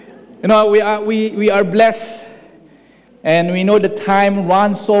You know, we are blessed and we know the time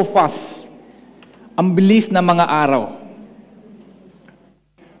runs so fast. Ang bilis na mga araw.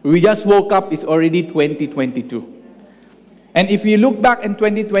 We just woke up, it's already 2022. And if you look back in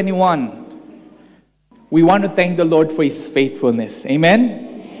 2021, we want to thank the Lord for His faithfulness.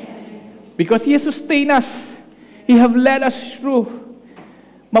 Amen? Because He has sustained us. He have led us through.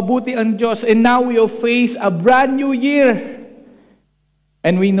 Mabuti ang Diyos. And now we will face a brand new year.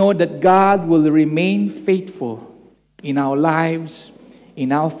 And we know that God will remain faithful in our lives,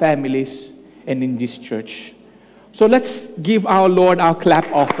 in our families, and in this church. So let's give our Lord our clap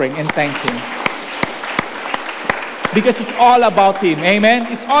offering and thank Him. Because it's all about Him. Amen?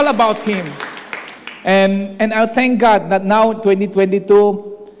 It's all about Him. And I thank God that now, 2022,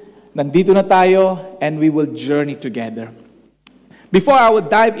 nandito na tayo and we will journey together. Before I would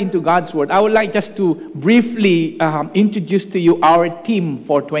dive into God's Word, I would like just to briefly introduce to you our theme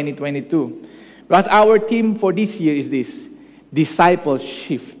for 2022. Because our theme for this year is this,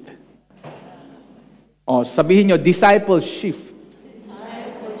 discipleship. O, sabihin nyo, discipleship.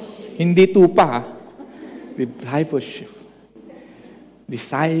 Hindi tupa, ha? Discipleship.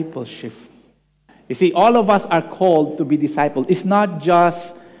 Discipleship. You see, all of us are called to be disciples. It's not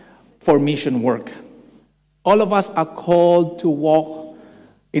just for mission work. All of us are called to walk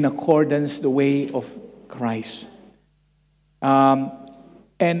in accordance the way of Christ.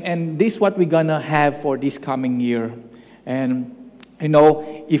 And this is what we're going to have for this coming year. And, you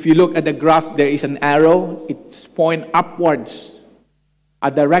know, if you look at the graph, there is an arrow. It's point upwards.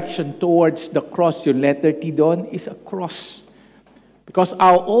 A direction towards the cross. Yung letter T doon is a cross. Because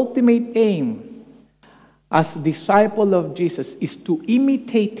our ultimate aim as disciple of Jesus is to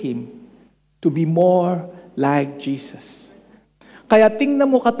imitate Him, to be more like Jesus. Kaya tingnan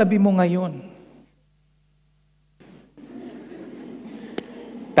mo katabi mo ngayon.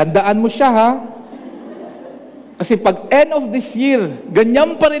 Tandaan mo siya, ha? Kasi pag end of this year,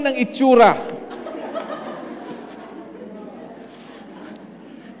 ganyan pa rin ang itsura.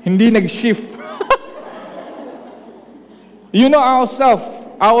 Hindi nag-shift. You know ourselves,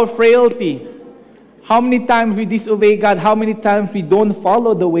 our frailty. How many times we disobey God? How many times we don't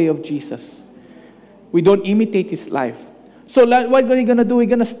follow the way of Jesus? We don't imitate His life. So what are we going to do? We're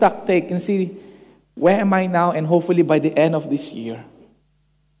going to stock take and see, where am I now? And hopefully by the end of this year,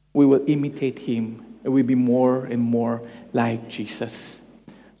 we will imitate Him. And we'll be more and more like Jesus.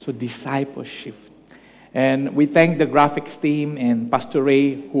 So discipleship. And we thank the graphics team and Pastor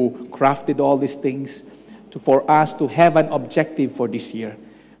Ray who crafted all these things for us to have an objective for this year.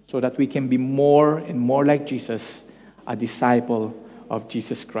 So that we can be more and more like Jesus, a disciple of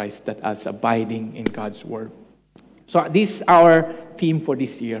Jesus Christ that is abiding in God's Word. So this is our theme for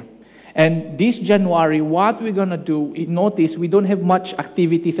this year. And this January, what we're going to do, notice we don't have much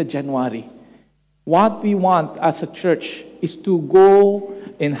activities in January. What we want as a church is to go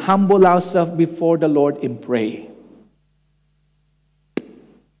and humble ourselves before the Lord and pray.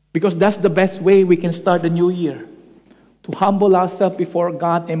 Because that's the best way we can start the new year. To humble ourselves before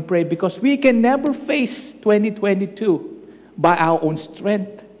God and pray. Because we can never face 2022 by our own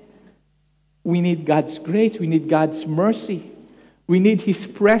strength. We need God's grace. We need God's mercy. We need His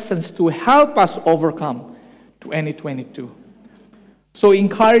presence to help us overcome 2022. So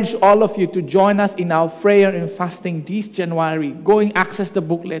encourage all of you to join us in our prayer and fasting this January. Go and access the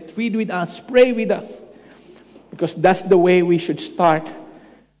booklet. Read with us. Pray with us. Because that's the way we should start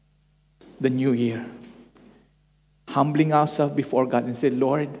the new year. Humbling ourselves before God and say,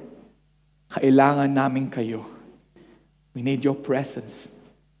 Lord, kailangan namin kayo. We need your presence.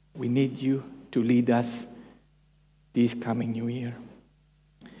 We need you to lead us this coming new year.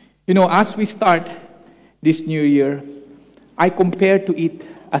 You know, as we start this new year, I compare to it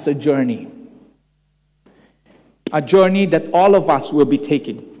as a journey. A journey that all of us will be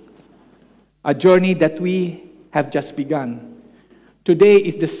taking. A journey that we have just begun. Today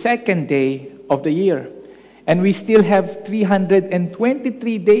is the second day of the year. And we still have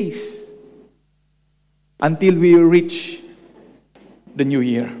 323 days until we reach the new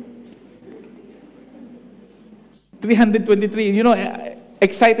year. 323. You know,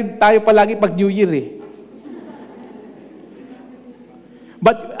 excited tayo palagi pag New Year eh.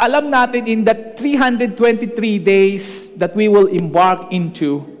 But alam natin in that 323 days that we will embark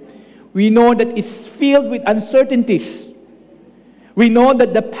into, we know that it's filled with uncertainties. We know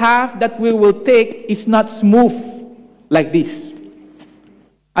that the path that we will take is not smooth like this.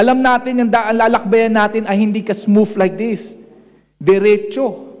 Alam natin yung lalakbayan natin ay hindi ka smooth like this.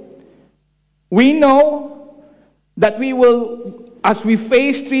 Diretso. We know that we will, as we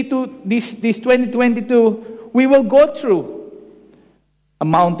face this 2022, we will go through a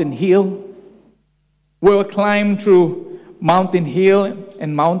mountain hill. We will climb through mountain hill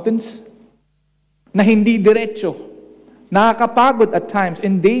and mountains na hindi diretso, nakakapagod at times,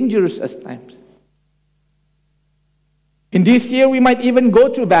 and dangerous at times. In this year, we might even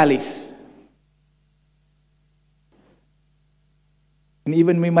go through valleys. And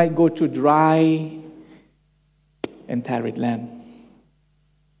even we might go through dry and arid land.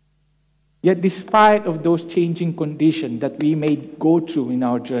 Yet despite of those changing conditions that we may go through in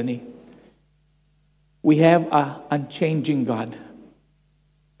our journey, we have an unchanging God.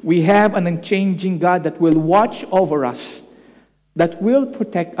 We have an unchanging God that will watch over us, that will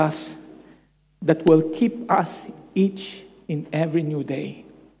protect us, that will keep us each in every new day.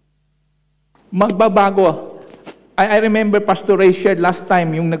 Magbabago. I remember Pastor Ray shared last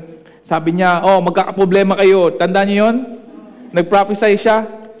time, sabi niya, magkakaproblema kayo. Tandaan niyo yun? Nag-prophesy siya.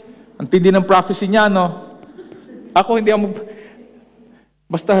 Ang tindi ng prophecy niya, no? Ako hindi ako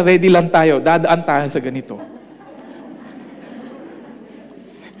basta ready lang tayo. Dadaan tayo sa ganito.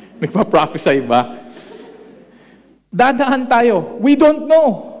 Nagpa-prophesy ba? Dadaan tayo. We don't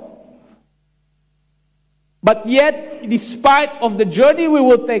know. But yet, despite of the journey we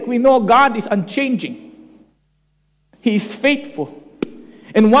will take, we know God is unchanging. He is faithful.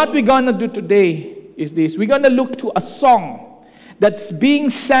 And what we're going to do today is this. We're going to look to a song that's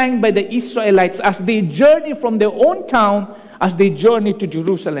being sang by the Israelites as they journey from their own town, as they journey to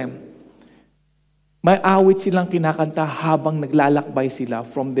Jerusalem. May awit silang kinakanta habang naglalakbay sila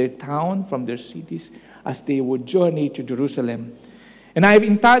from their town, from their cities, as they would journey to Jerusalem. And I've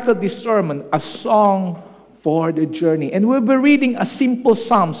entitled this sermon, A Song for the Journey. And we'll be reading a simple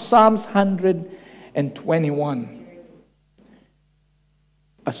psalm, Psalms 121.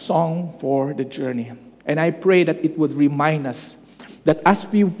 A song for the journey. And I pray that it would remind us that as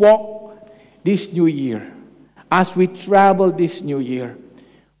we walk this new year, as we travel this new year,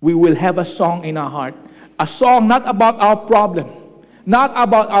 we will have a song in our heart. A song not about our problem, not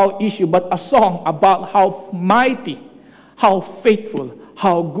about our issue, but a song about how mighty, how faithful,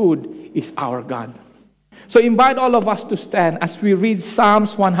 how good is our God. So invite all of us to stand as we read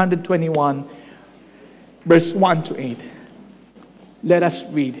Psalms 121, verse 1 to 8. Let us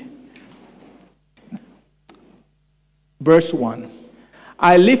read. Verse 1.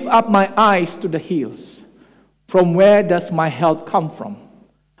 I lift up my eyes to the hills. From where does my help come from?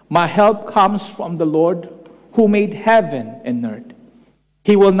 My help comes from the Lord who made heaven and earth.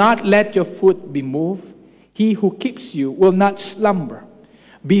 He will not let your foot be moved. He who keeps you will not slumber.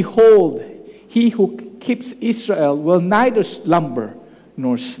 Behold, he who keeps Israel will neither slumber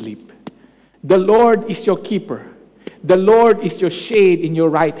nor sleep. The Lord is your keeper. The Lord is your shade in your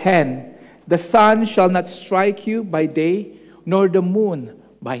right hand. The sun shall not strike you by day, nor the moon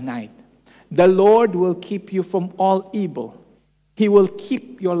by night. The Lord will keep you from all evil. He will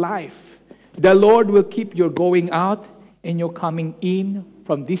keep your life. The Lord will keep your going out and your coming in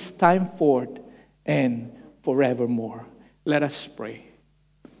from this time forth and forevermore. Let us pray.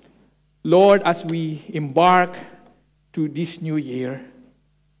 Lord, as we embark to this new year,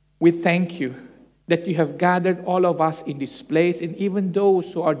 we thank you that you have gathered all of us in this place, and even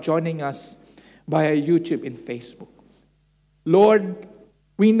those who are joining us via YouTube and Facebook. Lord,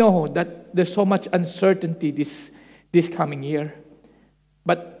 we know that there's so much uncertainty this coming year.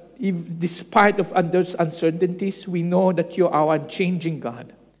 But despite of those uncertainties, we know that you are our unchanging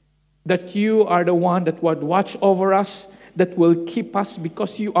God. That you are the one that would watch over us, that will keep us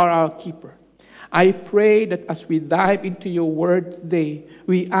because you are our keeper. I pray that as we dive into your word today,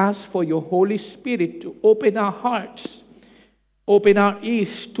 we ask for your Holy Spirit to open our hearts, open our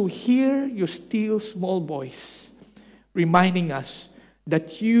ears to hear your still small voice, reminding us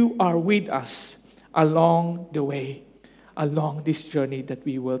that you are with us along the way, along this journey that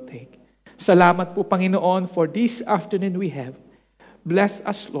we will take. Salamat po, Panginoon, for this afternoon we have. Bless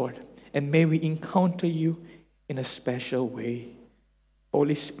us, Lord, and may we encounter you in a special way.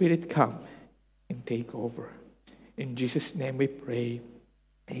 Holy Spirit, come and take over. In Jesus' name we pray.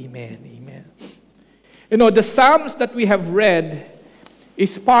 Amen. Amen. You know, the Psalms that we have read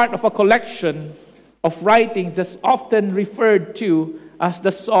is part of a collection of writings that's often referred to as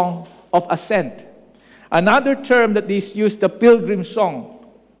the Song of Ascent. Another term that is used, the Pilgrim Song.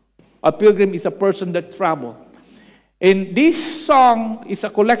 A pilgrim is a person that travels. And this song is a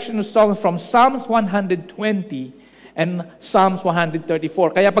collection of songs from Psalms 120 and Psalms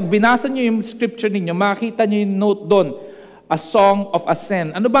 134. Kaya pag binasa nyo yung scripture ninyo, makikita nyo yung note doon, a song of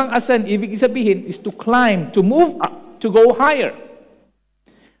ascent. Ano bang ascent? Ibig sabihin is to climb, to move up, to go higher.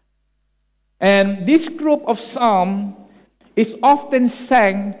 And this group of psalm is often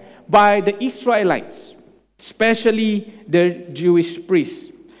sang by the Israelites. especially the Jewish priests.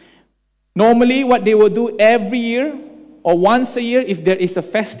 Normally, what they will do every year or once a year, if there is a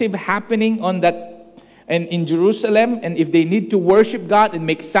festive happening on that and in Jerusalem, and if they need to worship God and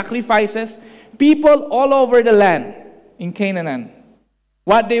make sacrifices, people all over the land in Canaan,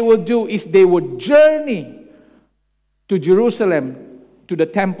 what they will do is they would journey to Jerusalem, to the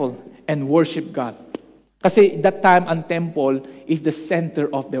temple, and worship God. Kasi that time, ang temple is the center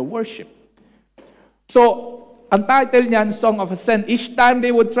of their worship. So, ang title niyan, Song of Ascent. Each time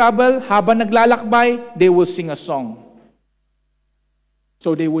they would travel, habang naglalakbay, they will sing a song.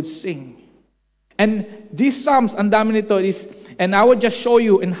 So they would sing. And these psalms, ang dami nito is, and I will just show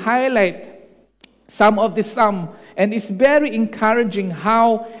you and highlight some of the psalm. And it's very encouraging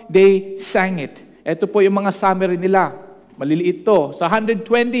how they sang it. Ito po yung mga summary nila. Maliliit to. Sa 120,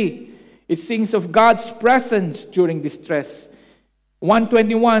 it sings of God's presence during distress.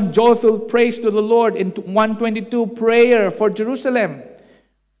 121, joyful praise to the Lord. In 122, prayer for Jerusalem.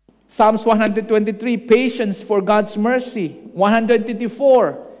 Psalms 123, patience for God's mercy.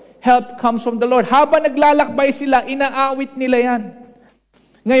 124, help comes from the Lord. Habang naglalakbay sila, inaawit nila yan.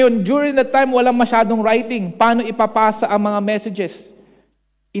 Ngayon, during the time, walang masyadong writing. Paano ipapasa ang mga messages?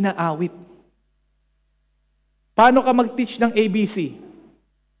 Inaawit. Paano ka mag-teach ng ABC?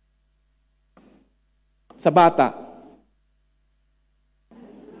 Sa bata.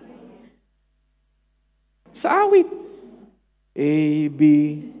 Sa awit. A, B.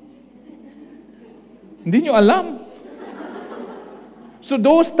 Hindi nyo alam. So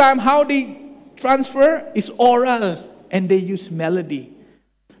those time, how they transfer is oral. And they use melody.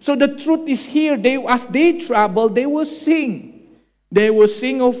 So the truth is here. As they travel, they will sing. They will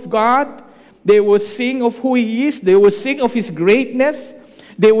sing of God. They will sing of who He is. They will sing of His greatness.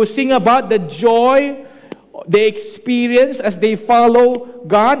 They will sing about the joy they experience as they follow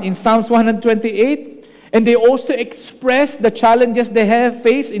God in Psalms 128. And they also express the challenges they have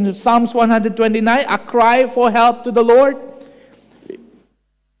faced in Psalms 129, a cry for help to the Lord.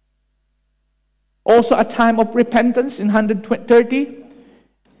 Also a time of repentance in 130.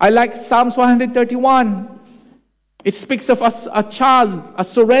 I like Psalms 131. It speaks of a child,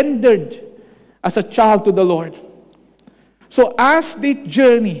 surrendered as a child to the Lord. So as they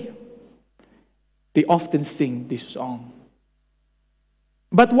journey, they often sing this song.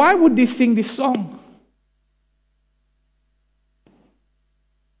 But why would they sing this song?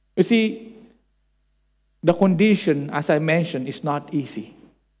 You see, the condition, as I mentioned, is not easy.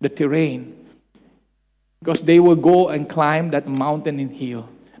 The terrain. Because they will go and climb that mountain and hill.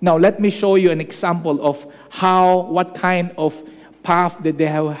 Now, let me show you an example of what kind of path that they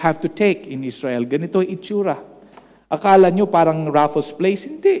have to take in Israel. Ganito itsura. Akala nyo parang Raffles Place?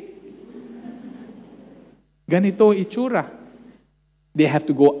 Hindi. Ganito itsura. They have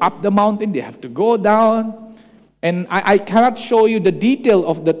to go up the mountain. They have to go down. And I cannot show you the detail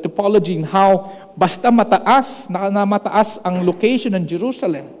of the topology in how basta mataas, na mataas ang location in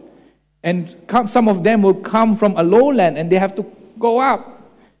Jerusalem. And some of them will come from a lowland and they have to go up.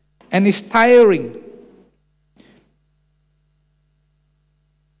 And it's tiring.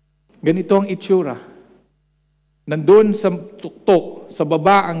 Ganito ang itsura. Nandun sa tuktok, sa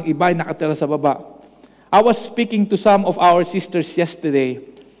baba, ang iba ay nakatira sa baba. I was speaking to some of our sisters yesterday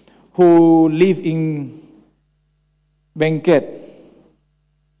who live in Benguet.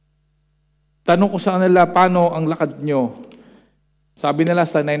 Tanong ko sa kanila, paano ang lakad nyo? Sabi nila,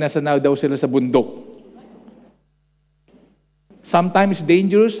 sanay na sanay daw sila sa bundok. Sometimes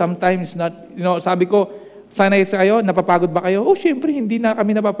dangerous, sometimes not. Sabi ko, sanay sa kayo? Napapagod ba kayo? Oh, syempre, hindi na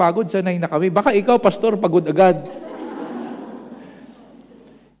kami napapagod. Sanay na kami. Baka ikaw, pastor, pagod agad.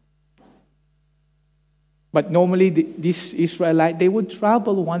 But normally, this Israelite, they would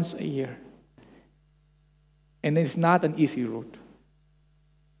travel once a year. And it's not an easy route.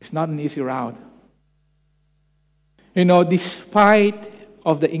 It's not an easy route. Despite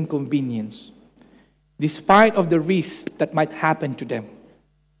of the inconvenience, despite of the risk that might happen to them,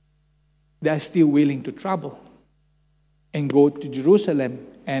 they are still willing to travel and go to Jerusalem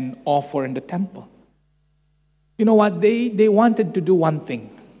and offer in the temple. You know what? They wanted to do one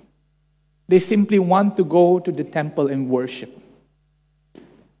thing. They simply want to go to the temple and worship.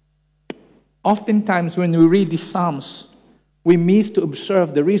 Oftentimes when we read these Psalms, we miss to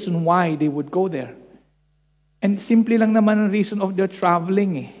observe the reason why they would go there. And simply lang naman ang reason of their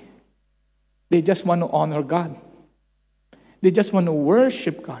traveling. They just want to honor God. They just want to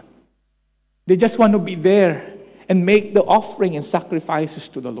worship God. They just want to be there and make the offering and sacrifices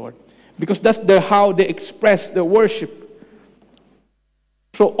to the Lord. Because that's how they express their worship.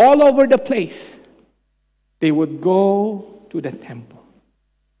 So all over the place, they would go to the temple.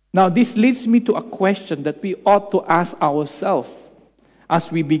 Now, this leads me to a question that we ought to ask ourselves as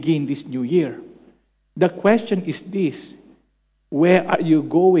we begin this new year. The question is this: where are you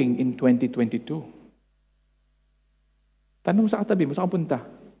going in 2022? Tanong sa katabi mo, saan ka punta?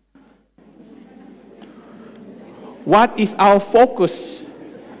 What is our focus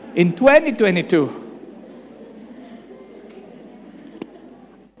in 2022?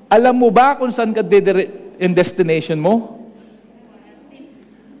 Alam mo ba kung saan ka in destination mo?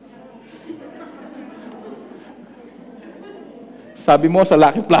 Sabi mo sa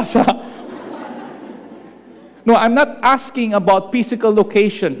Lucky Plaza. No, I'm not asking about physical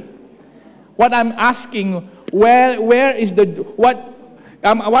location. What I'm asking, where is what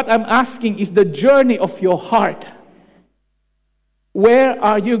I'm asking is the journey of your heart. Where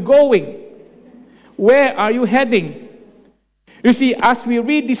are you going? Where are you heading? You see, as we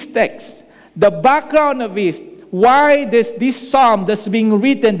read this text, the background of it, why this psalm that's being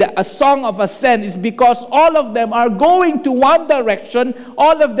written, a song of ascent, is because all of them are going to one direction.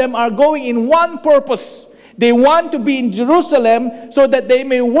 All of them are going in one purpose. They want to be in Jerusalem so that they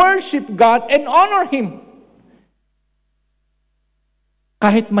may worship God and honor Him.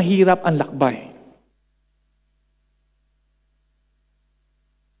 Kahit mahirap ang lakbay.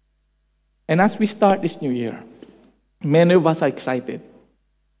 And as we start this new year, many of us are excited.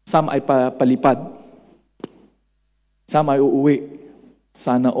 Some ay palipad. Some ay uuwi.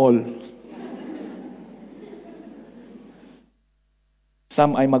 Sana all.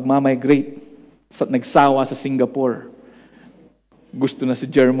 Some ay magmamigrate. Nagsawa sa Singapore. Gusto na sa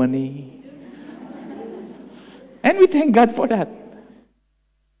Germany. And we thank God for that.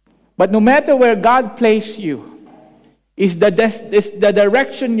 But no matter where God placed you, the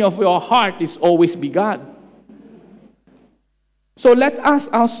direction of your heart is always be God. So let us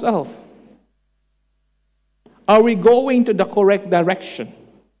ask ourselves, are we going to the correct direction?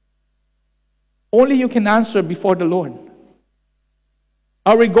 Only you can answer before the Lord.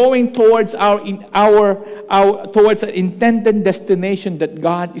 Are we going towards towards an intended destination that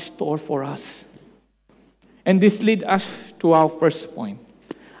God is stored for us? And this leads us to our first point.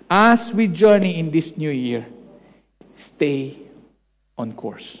 As we journey in this new year, stay on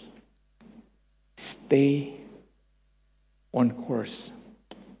course. Stay on course.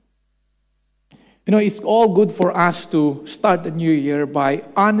 You know, it's all good for us to start the new year by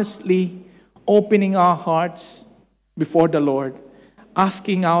honestly opening our hearts before the Lord,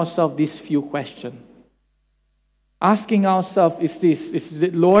 asking ourselves these few questions. Asking ourselves is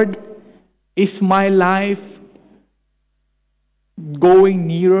it, Lord, is my life going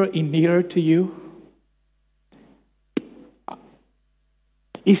nearer and nearer to you?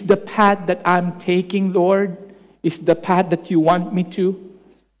 Is the path that I'm taking, Lord, is the path that you want me to?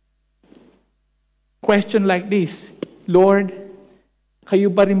 Question like this: Lord, kayo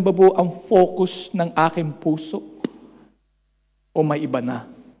ba rin ba po ang focus ng aking puso? O may iba na?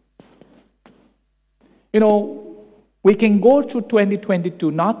 You know, we can go through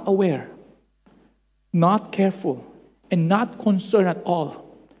 2022 not aware, not careful, and not concerned at all.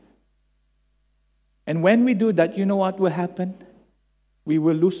 And when we do that, you know what will happen? We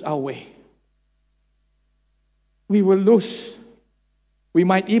will lose our way. We will lose. We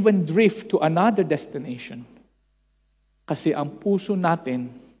might even drift to another destination. Kasi ang puso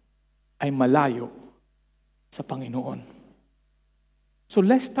natin ay malayo sa Panginoon. So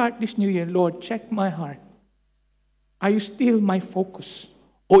let's start this new year. Lord, check my heart. Are you still my focus?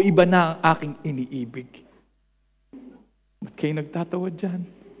 O iba na ang aking iniibig? Ba't kayo nagtatawa dyan?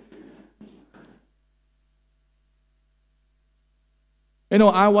 You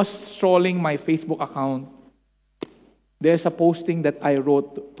know, I was scrolling my Facebook account. There's a posting that I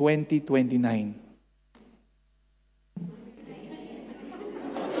wrote 2029.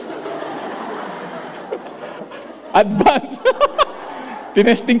 Advance.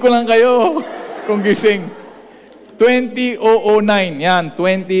 Tinesting ko lang kayo kung gising. 2009. Yan,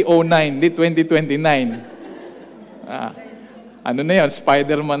 2009. Di 2029. Ano na yan?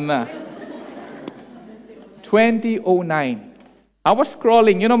 Spider-Man na. 2009. I was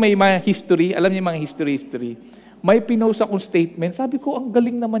scrolling. You know, may mga history. Alam niyo mga history. May pinost akong statement. Sabi ko, ang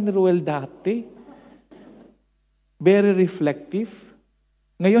galing naman ni Ruel dati. Very reflective.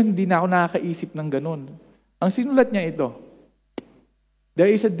 Ngayon, hindi na ako nakakaisip ng ganun. Ang sinulat niya ito, there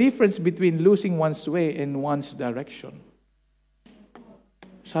is a difference between losing one's way and one's direction.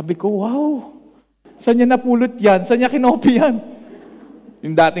 Sabi ko, wow! Saan niya napulot yan? Saan niya kinopy yan?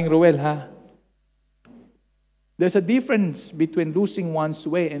 Yung dating Ruel, ha? There's a difference between losing one's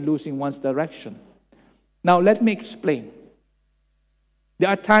way and losing one's direction. Now, let me explain. There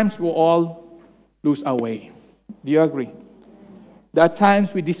are times we all lose our way. Do you agree? There are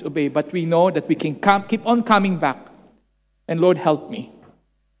times we disobey, but we know that we can keep on coming back. And Lord, help me.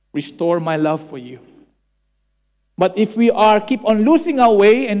 Restore my love for you. But if we keep on losing our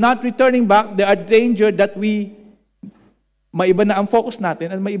way and not returning back, there are danger that maiba na ang focus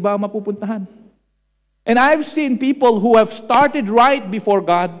natin at maiba ang mapupuntahan. And I've seen people who have started right before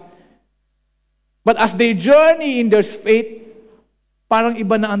God, but as they journey in their faith, parang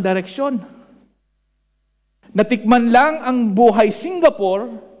iba na ang direksyon. Natikman lang ang buhay Singapore,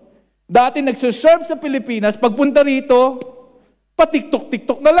 dati nagsiserve sa Pilipinas, pagpunta rito,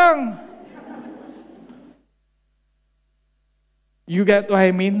 patiktok-tiktok na lang. You get what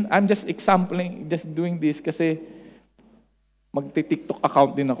I mean? I'm just exampling, just doing this kasi magti-TikTok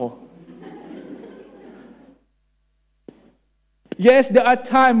account din ako. Yes, there are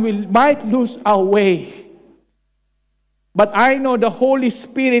times we might lose our way. But I know the Holy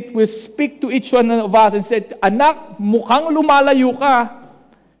Spirit will speak to each one of us and say, anak, mukhang lumalayo ka.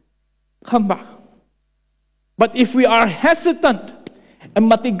 Come back. But if we are hesitant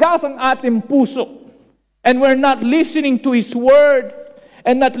and matigas ang ating puso, and we're not listening to His Word,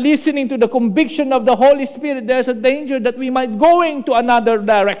 and not listening to the conviction of the Holy Spirit, there's a danger that we might go into another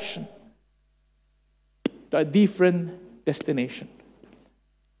direction, to a different destination.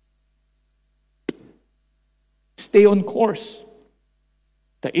 Stay on course.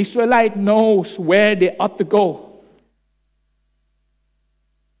 The Israelite knows where they ought to go.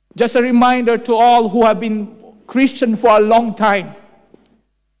 Just a reminder to all who have been Christian for a long time.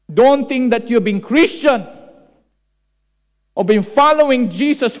 Don't think that you've been Christian or been following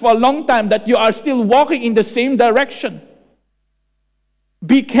Jesus for a long time that you are still walking in the same direction.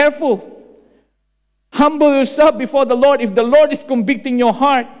 Be careful. Humble yourself before the Lord if the Lord is convicting your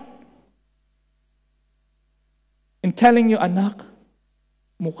heart and telling you, anak,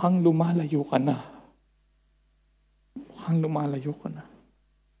 mukhang lumalayo ka na. Mukhang lumalayo ka na.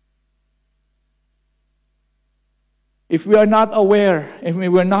 If we are not aware, if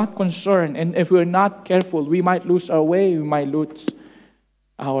we were not concerned, and if we're not careful, we might lose our way, we might lose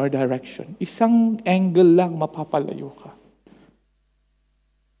our direction. Isang angle lang, mapapalayo ka.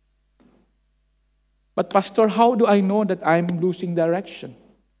 But Pastor, how do I know that I'm losing direction?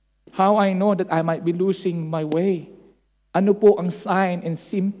 How I know that I might be losing my way? Ano po ang sign and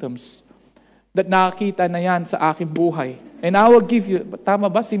symptoms that nakakita na yan sa aking buhay? And I will give you, tama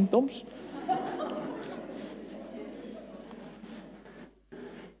ba, symptoms?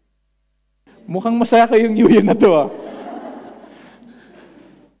 Mukhang masaya kayong New Year na to, ah.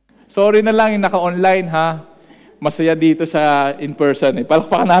 Sorry na lang yung naka-online, ha? Masaya dito sa in-person, eh.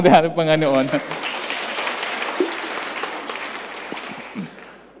 Palakpakan natin ang Panginoon.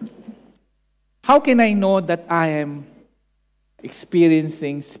 How can I know that I am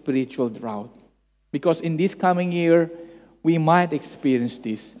experiencing spiritual drought? Because in this coming year, we might experience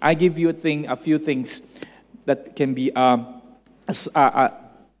this. I give you a few things that can be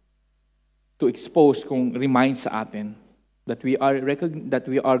to expose, kung remind sa atin that we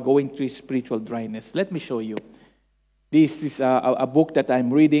are going through spiritual dryness. Let me show you. This is a book that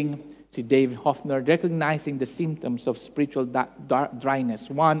I'm reading. Si David Hoffner, recognizing the symptoms of spiritual dryness.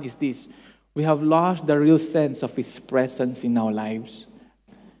 One is this: we have lost the real sense of His presence in our lives.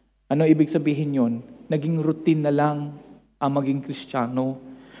 Ano ibig sabihin yun? Naging routine na lang ang maging Kristiyano.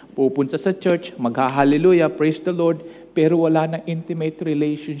 Pupunta sa church, mag-hallelujah, praise the Lord, pero wala na intimate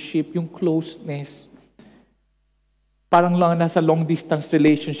relationship, yung closeness. Parang lang nasa long distance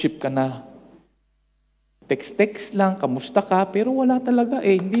relationship ka na. Text-text lang, kamusta ka, pero wala talaga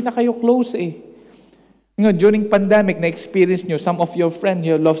eh. Hindi na kayo close eh. During pandemic, na-experience nyo, some of your friends,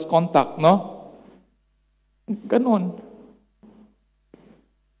 you lost contact, no? Ganon.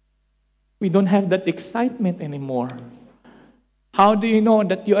 We don't have that excitement anymore. How do you know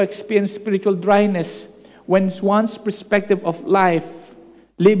that you experience spiritual dryness? When one's perspective of life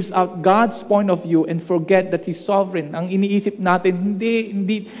lives out God's point of view and forget that He's sovereign. Ang iniisip natin,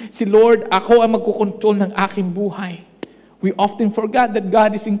 hindi, si Lord, ako ang magkukontrol ng aking buhay. We often forget that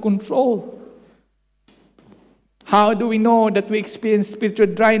God is in control. How do we know that we experience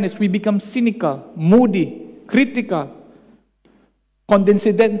spiritual dryness? We become cynical, moody, critical,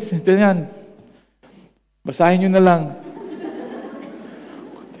 condescending. Ito yan. Basahin nyo na lang.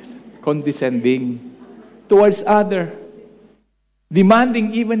 Condescending towards other,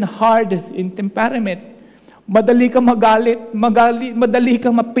 demanding, even hard in temperament. Madali kang magalit, madali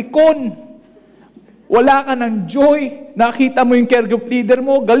kang mapikon. Wala ka ng joy. Nakita mo yung care group leader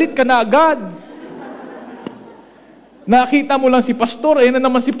mo, galit ka na agad. Nakita mo lang si pastor, ayun na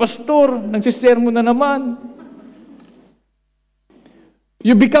naman si pastor, nagsisermon na naman.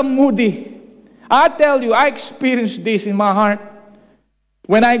 You become moody. I tell you, I experienced this in my heart.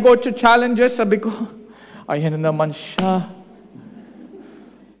 When I go to challenges, sabi ko, ayan na naman siya.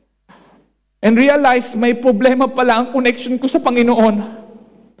 And realize, may problema pala ang connection ko sa Panginoon.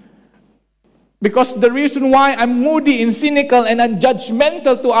 Because the reason why I'm moody and cynical and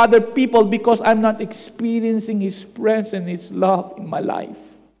unjudgmental to other people, because I'm not experiencing His presence and His love in my life.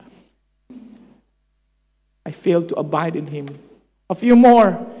 I fail to abide in Him. A few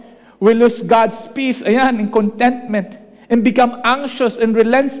more, we lose God's peace, ayan, in contentment, and become anxious and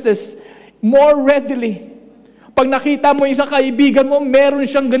relentless more readily. Pag nakita mo isang kaibigan mo, meron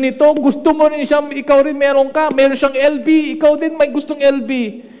siyang ganito, gusto mo rin siyang, ikaw rin meron ka, meron siyang LB, ikaw din may gustong LB.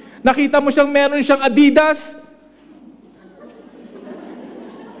 Nakita mo siyang meron siyang Adidas.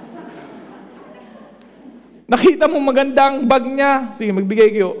 Nakita mo magandang bag niya. Sige,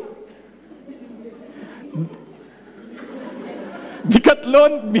 magbigay kayo.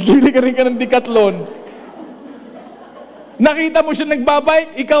 Decathlon, bigili ka rin ka ng Decathlon. Nakita mo siya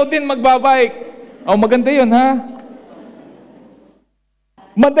nagbabike, ikaw din magbabike. Oh, maganda yun, ha?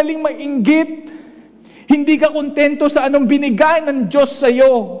 Madaling mainggit. Hindi ka kontento sa anong binigay ng Diyos sa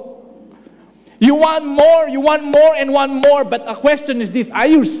iyo. You want more, and want more. But the question is this, are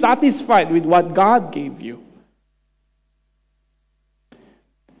you satisfied with what God gave you?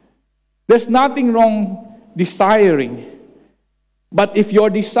 There's nothing wrong desiring. But if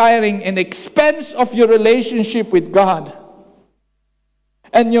you're desiring an expense of your relationship with God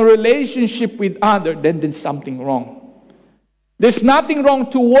and your relationship with others, then there's something wrong. There's nothing wrong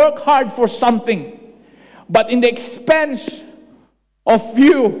to work hard for something. But in the expense of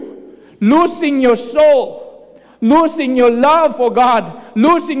you losing your soul, losing your love for God,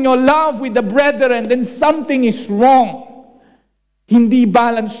 losing your love with the brethren, then something is wrong. Hindi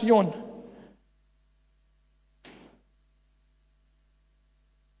balance yun.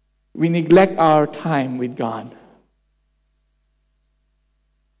 We neglect our time with God.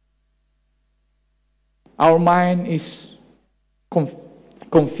 Our mind is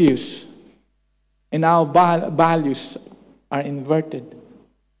confused. And our values are inverted.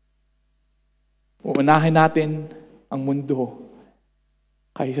 Uunahin natin ang mundo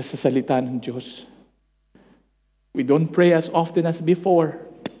kaysa sa salita ng Diyos. We don't pray as often as before.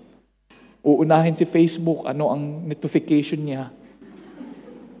 Uunahin si Facebook, ano ang notification niya.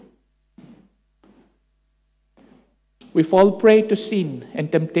 We fall prey to sin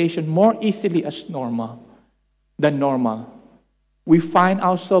and temptation more easily than normal. We find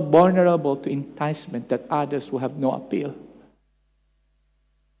ourselves vulnerable to enticement that others will have no appeal.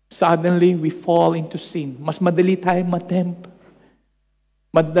 Suddenly, we fall into sin. Mas madali tayong matempt.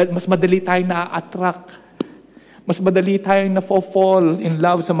 Mas madali tayong na-attract. Mas madali tayong na-fall in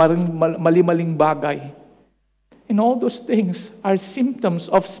love sa mali-maling bagay. And all those things are symptoms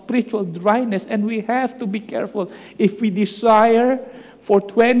of spiritual dryness, and we have to be careful if we desire for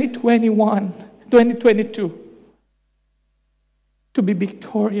 2022 to be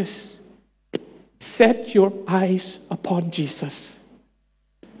victorious. Set your eyes upon Jesus.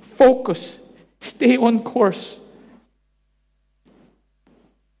 Focus. Stay on course.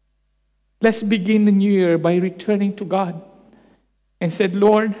 Let's begin the new year by returning to God and said,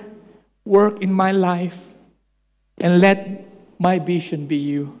 Lord, work in my life and let my vision be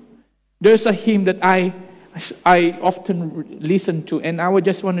you. There's a hymn that I often listen to, and I would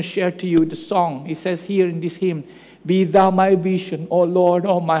just want to share to you the song. It says here in this hymn, be thou my vision, O Lord,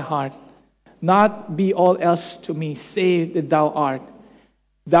 O my heart. Not be all else to me, save that thou art.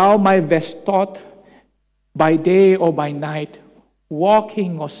 Thou my best thought, by day or by night,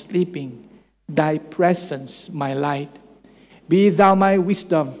 walking or sleeping, thy presence my light. Be thou my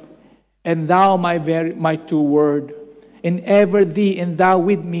wisdom, and thou my true word, and ever thee and thou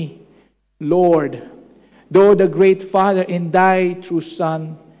with me, Lord. Though the great Father in thy true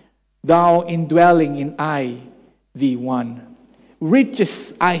Son, thou indwelling in I, thee one.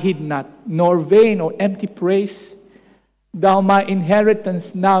 Riches I hid not, nor vain or empty praise. Thou my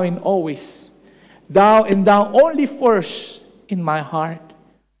inheritance now and always. Thou and thou only first in my heart,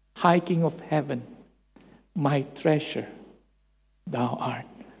 High King of heaven, my treasure thou art.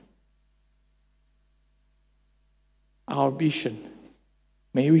 Our vision.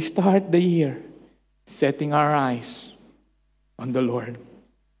 May we start the year setting our eyes on the Lord.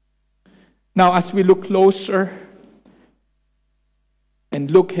 Now, as we look closer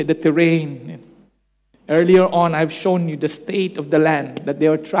and look at the terrain, earlier on, I've shown you the state of the land, that they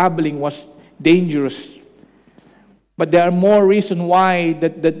were traveling was dangerous. But there are more reasons why the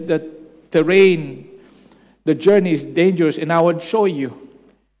terrain, the journey is dangerous, and I would show you.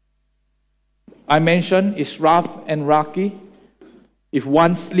 I mentioned it's rough and rocky. If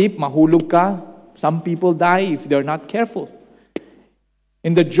one slip, mahulog ka. Some people die if they're not careful.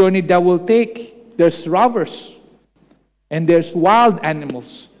 In the journey that we'll take, there's robbers, and there's wild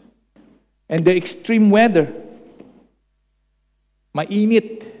animals, and the extreme weather.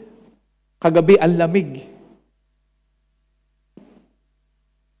 Mainit. Kagabi, ang lamig.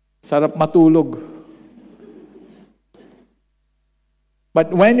 Sarap matulog.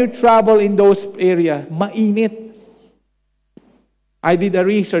 But when you travel in those areas, mainit. I did a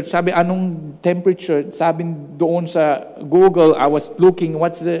research, sabi anong temperature, sabi doon sa Google, I was looking,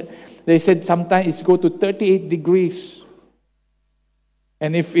 they said sometimes it's go to 38 degrees.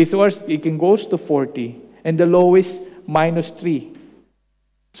 And if it's worse, it can go to 40. And the lowest, -3.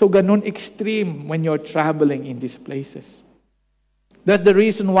 So ganun extreme when you're traveling in these places. That's the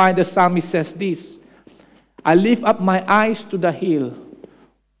reason why the psalmist says this. I lift up my eyes to the hill.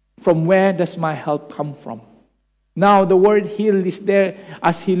 From where does my help come from? Now, the word hill is there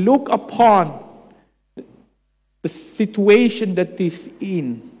as he look upon the situation that is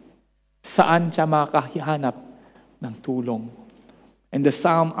in, saan siya makahanap ng tulong. And the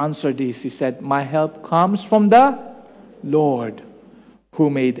psalm answered this. He said, my help comes from the Lord who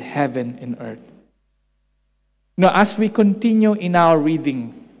made heaven and earth. Now, as we continue in our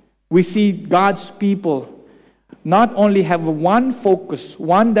reading, we see God's people not only have one focus,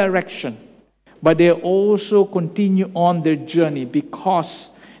 one direction, but they also continue on their journey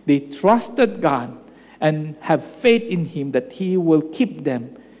because they trusted God and have faith in Him that He will keep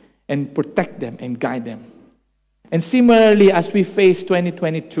them and protect them and guide them. And similarly, as we face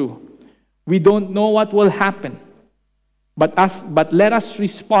 2022, we don't know what will happen, but let us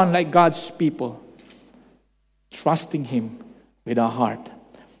respond like God's people, trusting Him with our heart.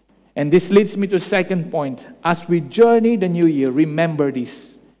 And this leads me to the second point. As we journey the new year, remember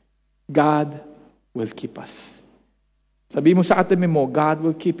this. God will keep us. Sabi mo sa katabi mo, God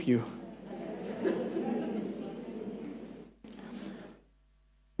will keep you.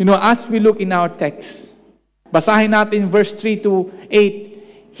 You know, as we look in our text, basahin natin verse 3 to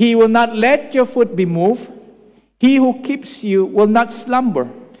 8. He will not let your foot be moved. He who keeps you will not slumber.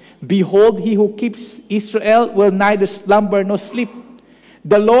 Behold, he who keeps Israel will neither slumber nor sleep.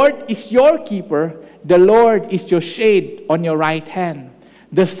 The Lord is your keeper. The Lord is your shade on your right hand.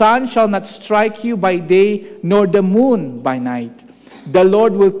 The sun shall not strike you by day, nor the moon by night. The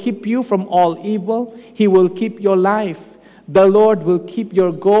Lord will keep you from all evil. He will keep your life. The Lord will keep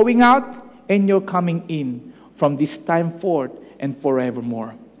your going out and your coming in from this time forth and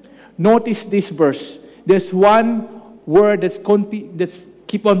forevermore. Notice this verse. There's one word that's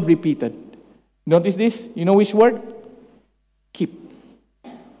keep on repeated. Notice this. You know which word? Keep.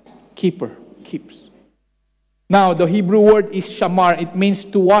 Keeper. Keeps. Now, the Hebrew word is shamar. It means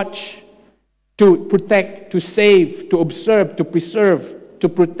to watch, to protect, to save, to observe, to preserve, to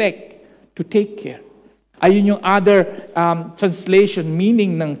protect, to take care. Ayun yung other translation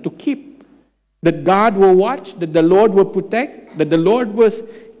meaning ng to keep. That God will watch, that the Lord will protect, that the Lord will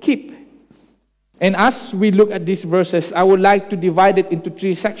keep. And as we look at these verses, I would like to divide it into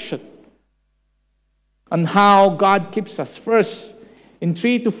 3 sections on how God keeps us. First, in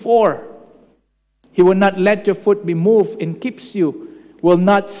 3 to 4, He will not let your foot be moved and keeps you, will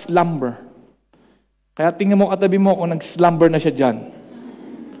not slumber. Kaya tingnan mo katabi mo kung nag-slumber na siya dyan.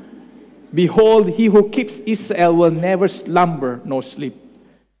 Behold, he who keeps Israel will never slumber nor sleep.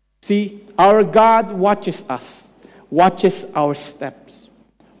 See, our God watches us, watches our steps.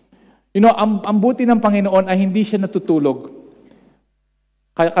 You know, ang buti ng Panginoon ay hindi siya natutulog.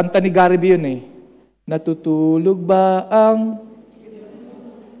 Kaya kanta ni Gary B yun eh. Natutulog ba ang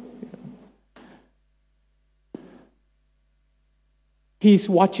He's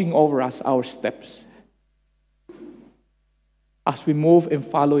watching over us, our steps. As we move and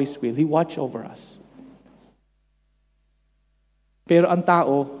follow His will, He watches over us. Pero ang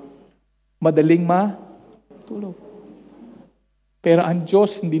tao, madaling matulog. Pero ang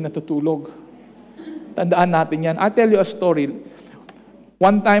Diyos hindi natutulog. Tandaan natin yan. I'll tell you a story.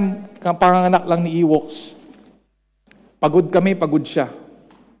 One time, panganganak lang ni Ewoks. Pagod kami, pagod siya.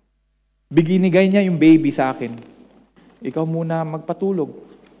 Binigay niya yung baby sa akin. Ikaw muna magpatulog.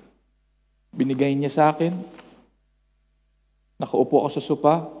 Binigay niya sa akin. Nakaupo ako sa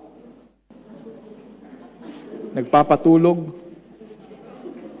sopa. Nagpapatulog.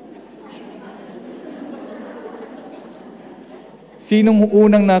 Sinong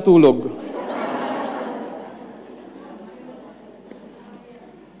unang natulog?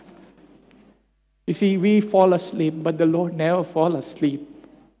 You see, we fall asleep, but the Lord never falls asleep.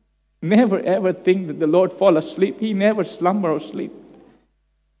 Never ever think that the Lord fall asleep. He never slumber or sleep.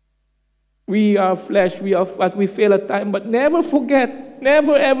 We are flesh, we are what we feel at time, but never forget,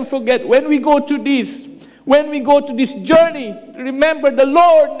 never ever forget. When we go through this, When we go to this journey, remember the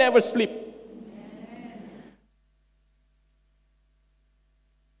Lord never sleeps.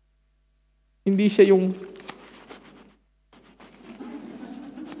 Hindi siya yung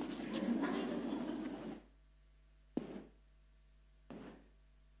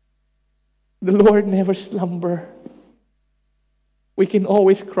the Lord never slumber. We can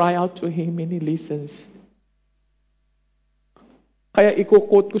always cry out to Him and He listens. Kaya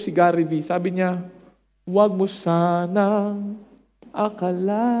i-quote ko si Gary V. Sabi niya, huwag mo sanang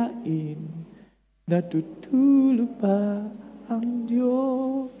akalain na tutulog pa ang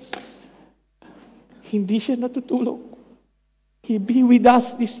Diyos. Hindi siya natutulog. He be with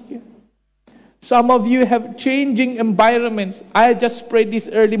us this year. Some of you have changing environments. I just prayed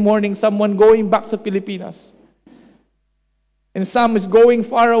this early morning, someone going back sa Pilipinas. And some is going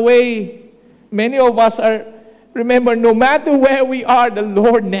far away. Many of us are, remember, no matter where we are, the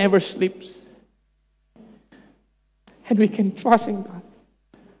Lord never sleeps. And we can trust in God.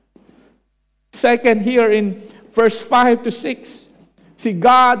 Second, here in verse 5 to 6, see,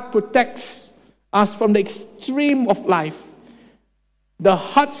 God protects us from the extreme of life, the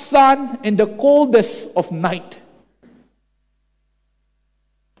hot sun and the coldest of night.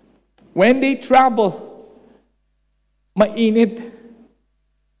 When they travel, mainit.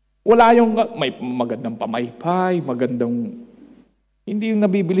 Wala yung may magandang pamaypay, magandang hindi yung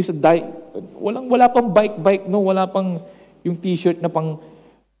nabibili sa wala pang bike, no, wala pang yung t-shirt na pang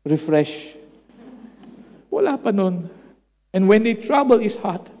refresh. Wala pa nun. And when they travel is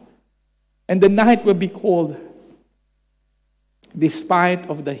hot, and the night will be cold. Despite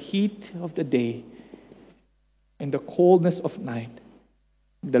of the heat of the day and the coldness of night,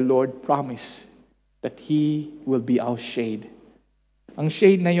 the Lord promised that He will be our shade. Ang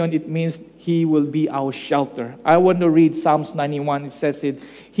shade na yon, it means He will be our shelter. I want to read Psalms 91. It says it,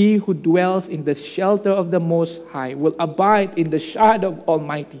 He who dwells in the shelter of the Most High will abide in the shadow of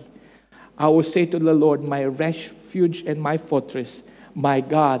Almighty. I will say to the Lord, my refuge and my fortress, my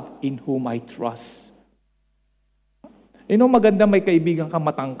God in whom I trust. Maganda may kaibigan kang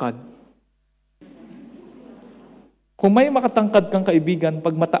matangkad. Kung may makatangkad kang kaibigan,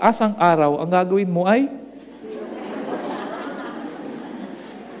 pag mataas ang araw, ang gagawin mo ay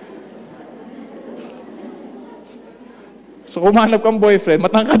so kumanap kang boyfriend,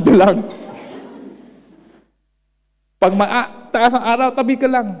 matangkad lang. Pag mataas ang araw, tabi ka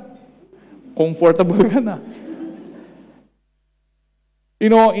lang. Comfortable ka na.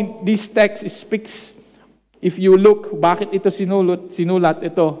 In this text, it speaks, if you look, bakit ito sinulat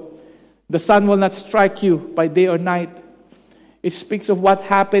ito? The sun will not strike you by day or night. It speaks of what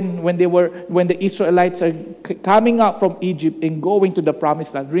happened when the Israelites are coming out from Egypt and going to the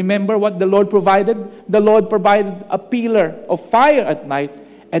promised land. Remember what the Lord provided? The Lord provided a pillar of fire at night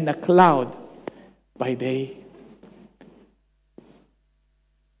and a cloud by day.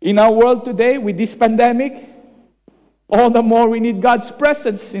 In our world today, with this pandemic, all the more we need God's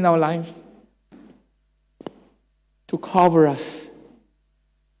presence in our life to cover us.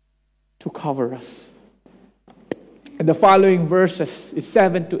 To cover us. And the following verses is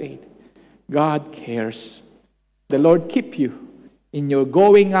 7 to 8. God cares. The Lord keep you in your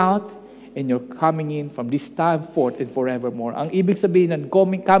going out and your coming in from this time forth and forevermore. Ang ibig sabihin ng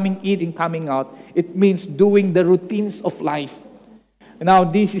coming in and coming out, it means doing the routines of life. Now,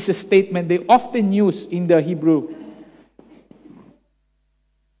 this is a statement they often use in the Hebrew.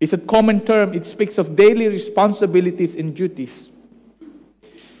 It's a common term. It speaks of daily responsibilities and duties.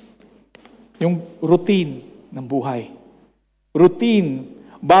 Yung routine ng buhay. Routine.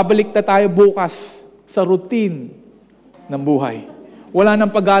 Babalik na tayo bukas sa routine ng buhay. Wala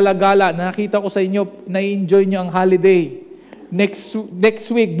nang pagala-gala. Nakita ko sa inyo, na-enjoy nyo ang holiday. Next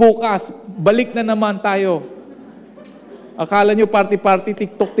week, bukas, balik na naman tayo. Akala nyo party-party,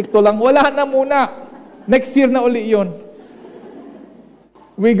 TikTok lang. Wala na muna. Next year na uli yun.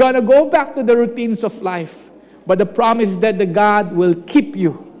 We're gonna go back to the routines of life. But the promise that the God will keep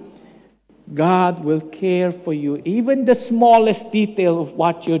you. God will care for you. Even the smallest detail of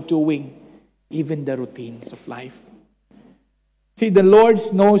what you're doing. Even the routines of life. See, the Lord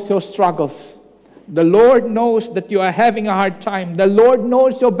knows your struggles. The Lord knows that you are having a hard time. The Lord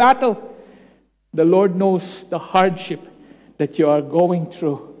knows your battle. The Lord knows the hardship that you are going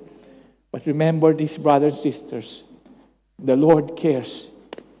through. But remember this, brothers and sisters. The Lord cares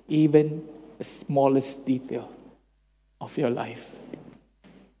even the smallest detail of your life.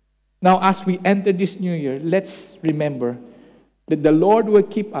 Now, as we enter this new year, let's remember that the Lord will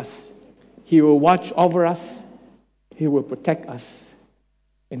keep us. He will watch over us. He will protect us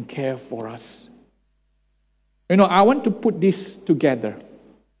and care for us. I want to put this together.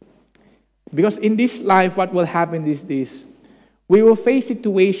 Because in this life, what will happen is this. We will face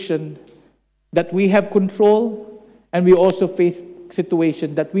situation that we have control, and we also face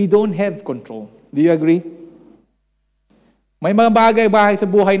situation that we don't have control. Do you agree? May mga bagay-bagay sa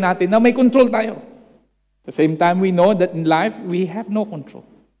buhay natin na may control tayo. At the same time, we know that in life, we have no control.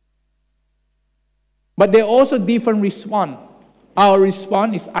 But there are also different response. Our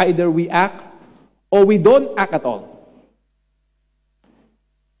response is either we act or we don't act at all.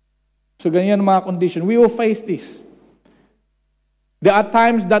 So ganyan ang mga condition. We will face this. There are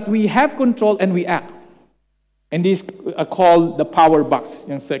times that we have control and we act. And these are called the power box,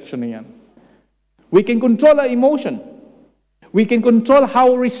 yung section na yan. We can control our emotion. We can control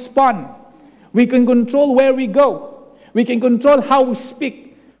how we respond. We can control where we go. We can control how we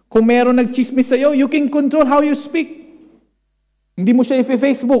speak. Kung meron nagchismis sa'yo, you can control how you speak. Hindi mo siya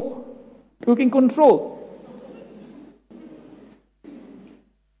i-Facebook. You can control.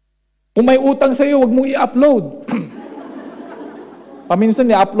 Kung may utang sa'yo, wag mo i-upload. Paminsan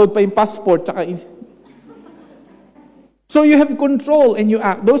i-upload pa yung passport. So you have control and you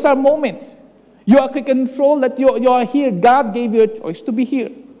act. Those are moments. You are control that you are here. God gave you a choice to be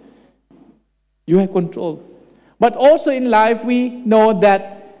here. You have control. But also in life, we know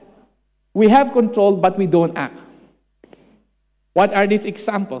that we have control, but we don't act. What are these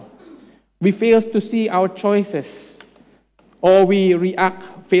examples? We fail to see our choices, or we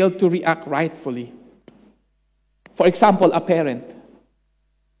fail to react rightfully. For example, a parent.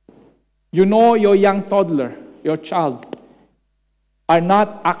 You know your young toddler, your child, are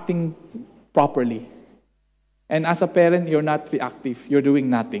not acting properly. And as a parent, you're not reactive. You're doing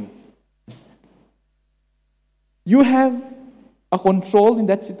nothing. You have a control in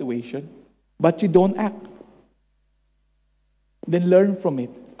that situation, but you don't act. Then learn from it.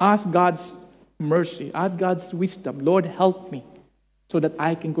 Ask God's mercy. Ask God's wisdom. Lord, help me so that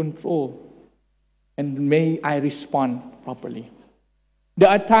I can control and may I respond properly. There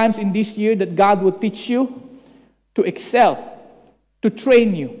are times in this year that God will teach you to excel, to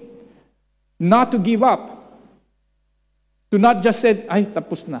train you, not to give up, to not just say, ay,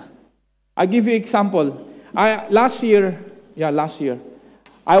 tapos na. I'll give you an example. Last year,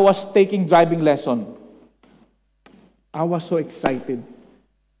 I was taking driving lesson. I was so excited.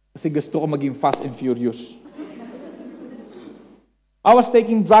 Kasi gusto ko maging fast and furious. I was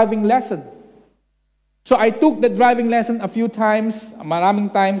taking driving lesson. So I took the driving lesson a few times,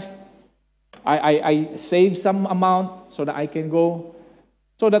 maraming times. I saved some amount so that I can go.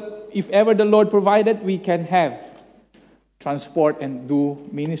 So that if ever the Lord provided, we can have transport and do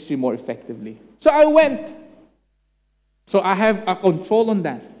ministry more effectively. So I went. So I have a control on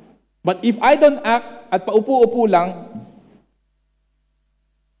that. But if I don't act at paupo-upo lang,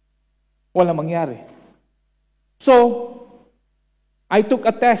 wala mangyari. So, I took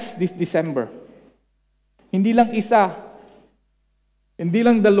a test this December. Hindi lang isa, hindi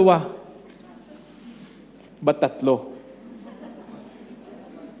lang dalawa, but 3.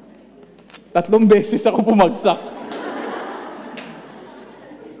 3 beses ako pumagsak.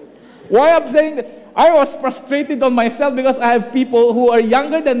 Why I'm saying that? I was frustrated on myself because I have people who are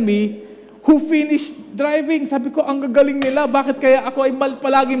younger than me who finished driving. Sabi ko, ang gagaling nila. Bakit kaya ako ay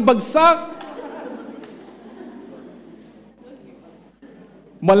palaging bagsak?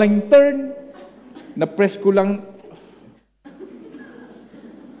 Malang turn, na-press ko lang.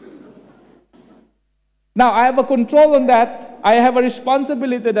 Now, I have a control on that. I have a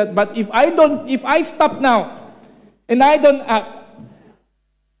responsibility to that. But if I stop now, and I don't act,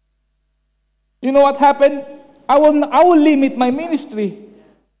 you know what happened? I will limit my ministry.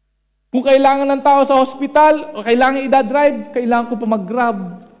 Kung kailangan ng tao sa hospital, o kailangan i-drive, kailangan ko pa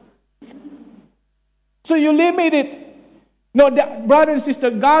mag-grab. So you limit it. No, brother and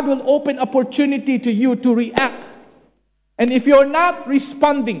sister, God will open opportunity to you to react. And if you're not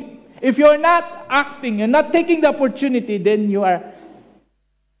responding, if you're not acting, you're not taking the opportunity, then you're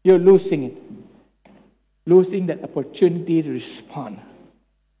losing it. Losing that opportunity to respond.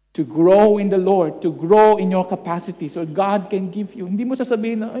 To grow in the Lord, to grow in your capacity so God can give you. Hindi mo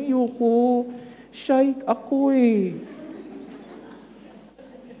sasabihin na, ayoko, shy ako eh.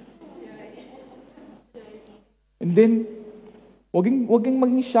 And then, waging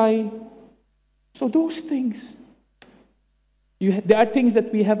maging shy. So those things, there are things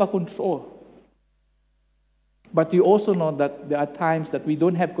that we have a control. But you also know that there are times that we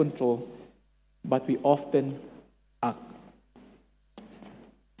don't have control, but we often act.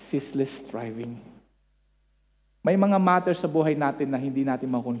 Ceaseless striving. May mga matters sa buhay natin na hindi natin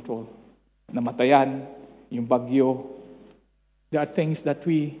makontrol. Namatayan, yung bagyo. There are things that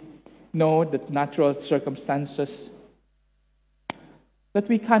we know that natural circumstances. that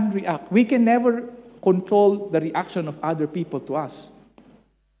we can't react. We can never control the reaction of other people to us.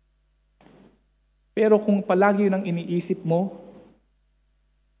 Pero kung palagi yun ang iniisip mo,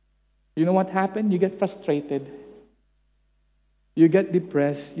 you know what happened? You get frustrated. You get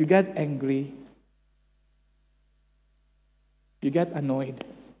depressed. You get angry. You get annoyed.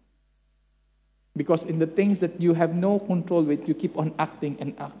 Because in the things that you have no control with, you keep on acting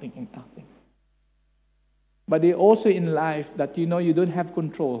and acting and acting. But they also in life that you know you don't have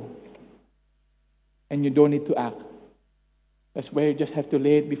control and you don't need to act. That's where you just have to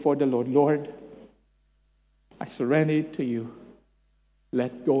lay it before the Lord. Lord, I surrender it to you.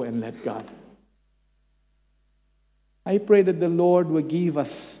 Let go and let God. I pray that the Lord will give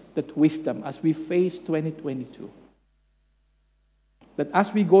us that wisdom as we face 2022. That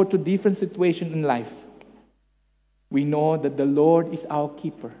as we go to different situations in life, we know that the Lord is our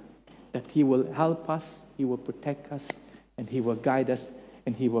keeper, that He will help us, He will protect us, and He will guide us,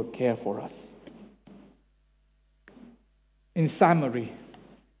 and He will care for us. In summary,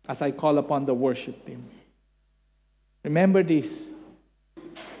 as I call upon the worship team, remember this: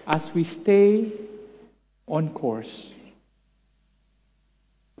 as we stay on course,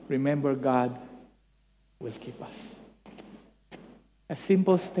 remember God will keep us. A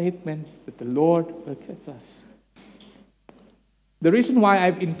simple statement that the Lord will keep us. The reason why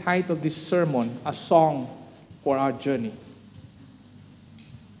I've entitled this sermon A Song for Our Journey,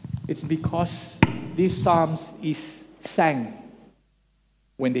 it's because these psalms is sang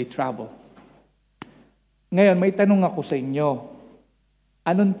when they travel. Ngayon, may tanong ako sa inyo.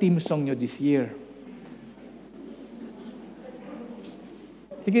 Anong theme song nyo this year?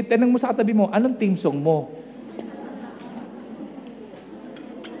 Sige, tanong mo sa katabi mo, anong theme song mo?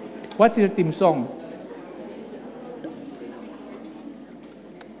 What's your theme song?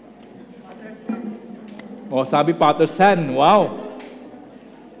 Oh, sabi Potter's Hand. Wow.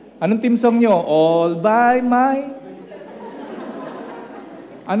 Anong theme song nyo? All by my...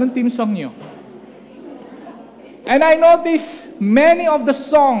 Anong theme song nyo? And I notice many of the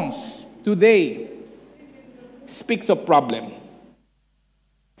songs today speaks of problem.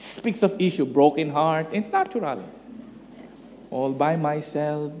 Speaks of issue, broken heart. It's natural. All by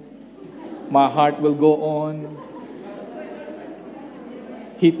myself. My heart will go on.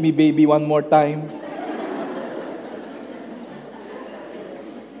 Hit me, baby, one more time.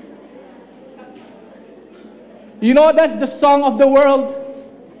 You know, that's the song of the world.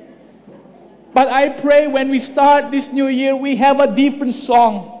 But I pray when we start this new year, we have a different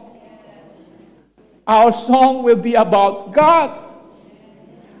song. Our song will be about God,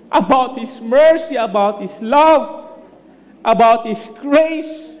 about His mercy, about His love, about His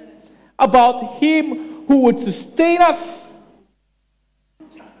grace, about Him who would sustain us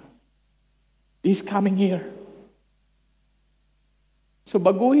this coming year. So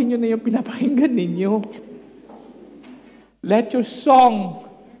baguhin nyo na yung pinapakinggan ninyo. Let your song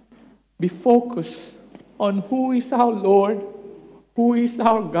be focused on who is our Lord, who is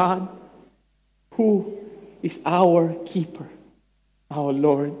our God, who is our keeper, our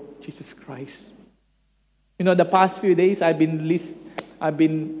Lord Jesus Christ. You know, the past few days I've been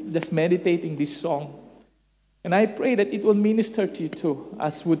just meditating this song. And I pray that it will minister to you too,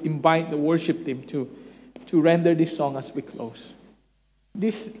 as would invite the worship team to render this song as we close.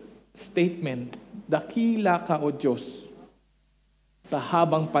 This statement, dakila ka o Diyos sa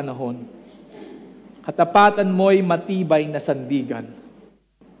habang panahon, katapatan mo'y matibay na sandigan.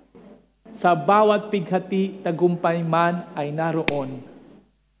 Sa bawat pighati, tagumpay man ay naroon.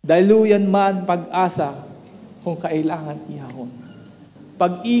 Daluyan man pag-asa kung kailangan ihahon.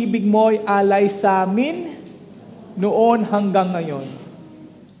 Pag-ibig mo'y alay sa amin, noon hanggang ngayon.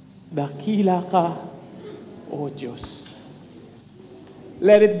 Dakila ka, O Diyos.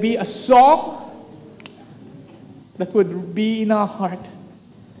 Let it be a song that would be in our heart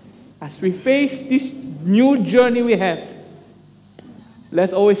as we face this new journey we have. Let's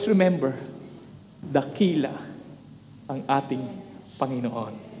always remember, dakila ang ating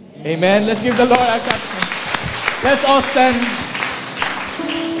Panginoon. Amen. Let's give the Lord our thanks. Let's all stand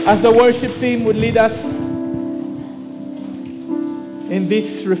as the worship team would lead us in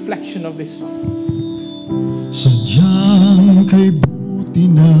this reflection of this song. Sadyang kay buti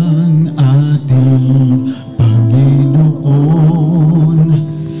ng ating Panginoon,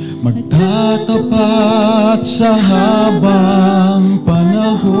 magtatapat sa habang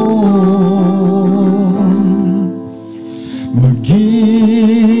panahon,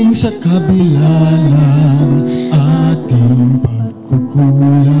 maging sa kabila ng ating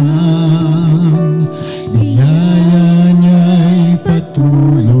pagkukulang, biyaya niya'y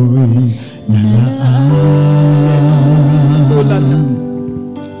patuloy na laan.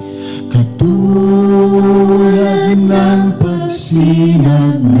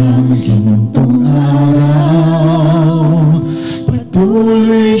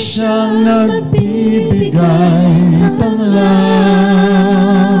 siyang nagbibigay tanglad.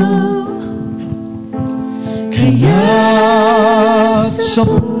 Kaya't sa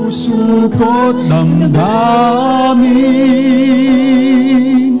puso ko't damdamin,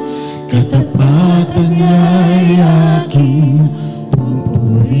 katapatan niya'y aking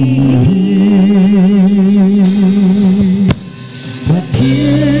pupurihin.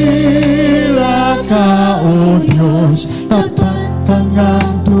 Dakila ka, O Diyos, tapat ka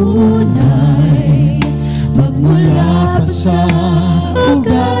ngang tunay, magmula pa sa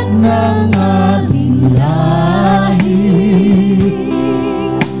ugat ng aming lahi.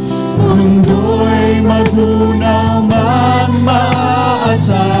 Mundo'y magunaw man,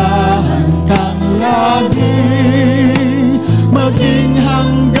 maaasahan kang lagi, maging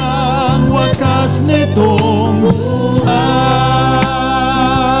hanggang wakas nitong buhay.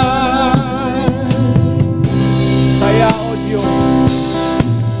 Kaya, O Diyos,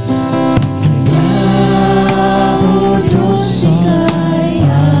 O Diyos, Ika'y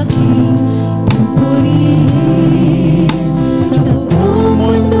aking pupurihin, sa buong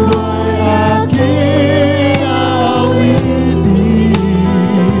mundo'y aking awitin.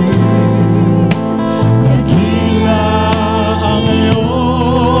 Dakila ang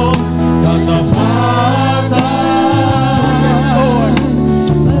iyong katapatan,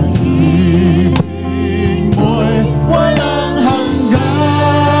 pag-ibig mo'y walang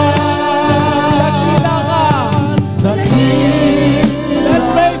hanggan. dakila ka. Let's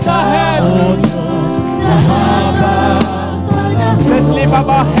raise our hands. O Diyos, sa habang panahon, Let's lift up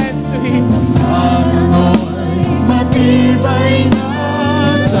our hands to Him. Panginoon, matibay na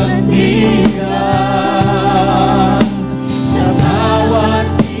sandigan. Sa bawat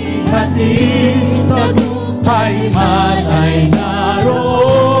ihatid, tagumpay man ay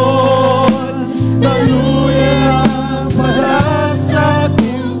naroon. Daluyan ang pag-asa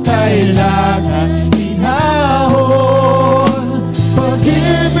kung kailangan inahon.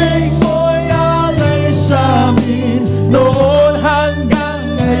 Pag-ibig mo'y alay sa'min noon hanggang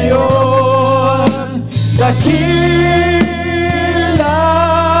ngayon. Dakila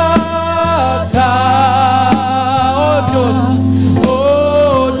ka, O Diyos, O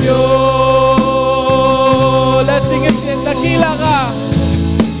Diyos. Let's sing it again. Dakila ka.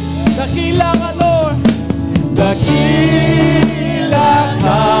 Dakila ka, Lord. Dakila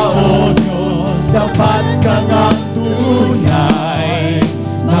ka, O Diyos, sapat ka ng tunay,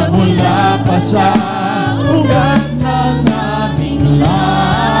 magmula pa sa ugat ng aming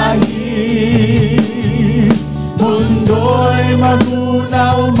lahi. Mundo'y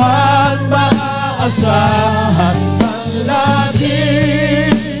magunaw man, maaasahan kang lagi,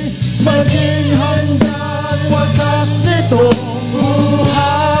 maging hanggang wakas nitong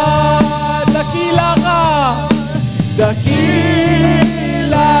buhay. Dakila ka.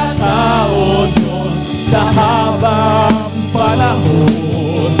 Dakila ka, O Diyos, sa habang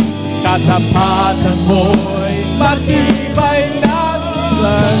panahon, katapatan mo'y matibay na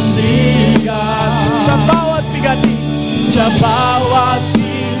sandigan. Sa bawat bigati. Sa bawat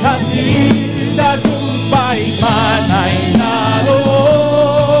ihatid, tagumpay man ay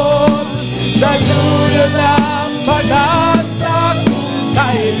naroon. Daluyan ang pag-asa kung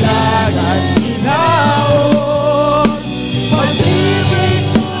kailangan inaon. Pag-ibig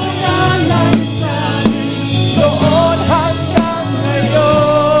mo'y alay sa'min noon hanggang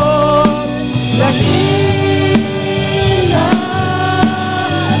ngayon. Dakila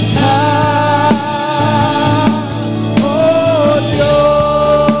ka, O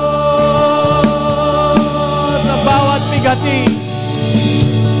Diyos. Sa bawat bigati.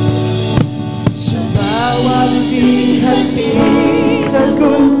 Sa bawat ihatid,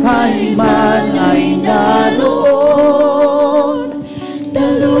 tagumpay man ay naroon.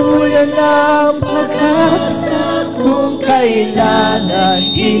 Daluyan ang pag-asa kung kailangan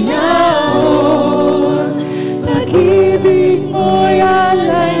inaon. Pag-ibig mo'y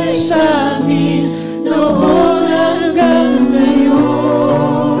alay sa'min noon hanggang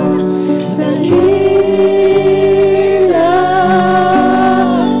ngayon. Dakila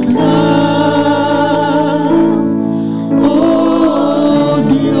ka, O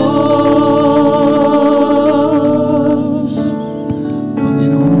Diyos.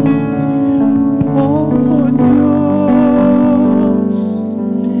 Panginoon, Oh Diyos.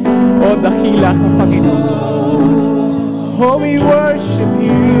 Oh, dakila ka, Panginoon. Oh, we worship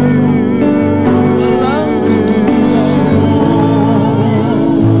you. walang katulad.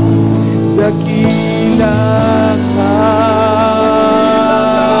 Dakila ka.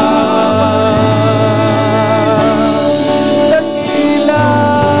 Dakila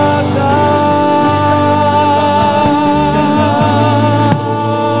ka.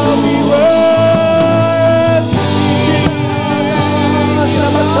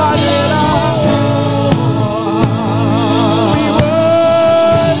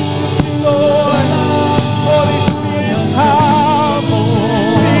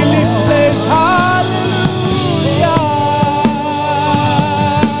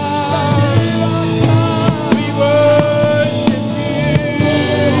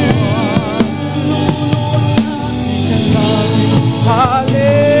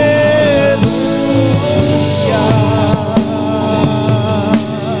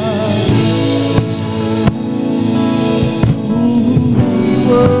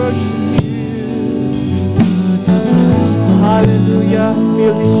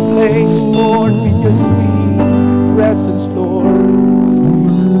 place, Lord, with your sweet presence, Lord.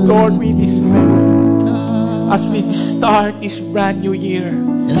 Lord, we desire as we start this brand new year,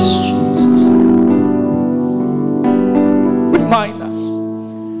 Yes, Jesus. remind us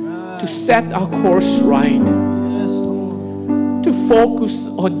to set our course right, Yes, Lord. to focus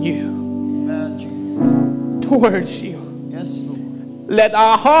on you, Amen, Jesus. towards you. Yes, Lord. Let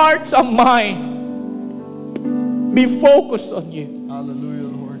our hearts and mind be focused on you. Hallelujah,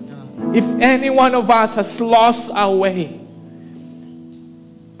 Lord God. If any one of us has lost our way,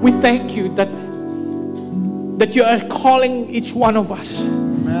 we thank you that you are calling each one of us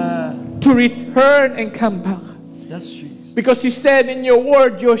Amen. to return and come back. Yes, Jesus. Because you said in your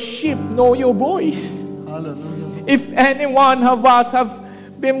word, your sheep know your voice. Hallelujah. If any one of us have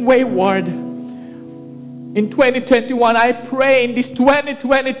been wayward in 2021, I pray in this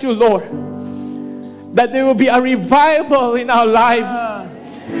 2022, Lord, that there will be a revival in our life,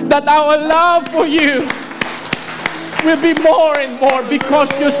 that our love for you will be more and more because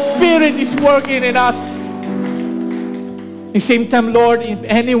your Spirit is working in us. At the same time, Lord, if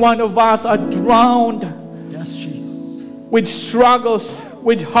any one of us are drowned Yes, Jesus. with struggles,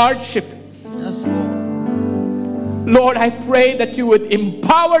 with hardship, Yes, Lord. Lord, I pray that you would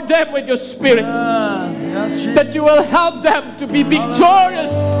empower them with your Spirit, Yes, Jesus. that you will help them to be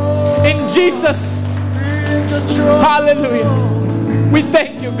victorious in Jesus. Be in control. Hallelujah. We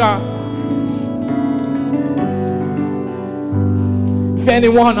thank you, God. If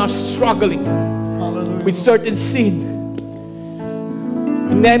anyone are struggling Hallelujah. with certain sin,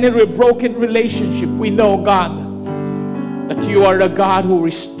 in any broken relationship, we know, God, that you are the God who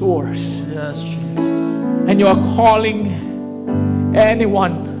restores. Yes, Jesus. And you are calling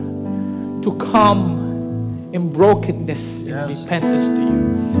anyone to come in brokenness and Yes. repentance to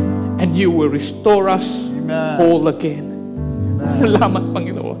you. And you will restore us Amen. whole again. Salamat,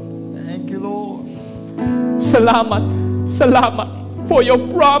 Panginoon. Thank you, Lord. Salamat. Salamat for your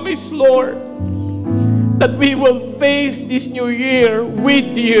promise, Lord, that we will face this new year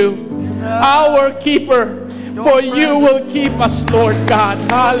with you, our keeper, for you will keep us, Lord God.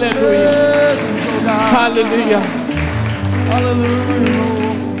 Hallelujah. Yes, oh God. Hallelujah. Hallelujah,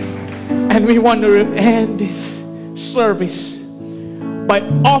 Lord. And we want to end this service by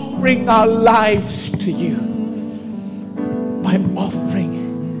offering our lives to you. By offering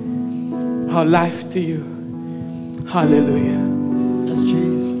our life to you. Hallelujah. Yes,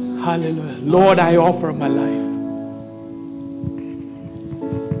 Jesus. Hallelujah. Lord, I offer my life.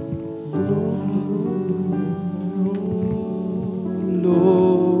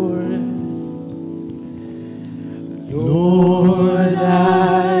 Lord, Lord,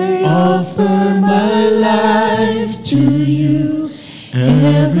 I offer my life to you.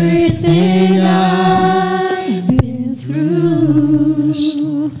 Everything I've been through,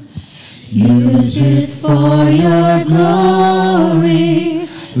 use it for your glory.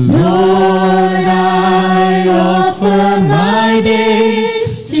 Lord, I offer my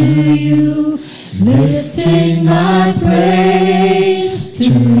days to you, lifting my praise to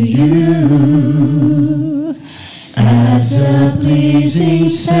you as a pleasing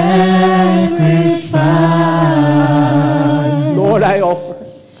sacrifice. Lord, I offer.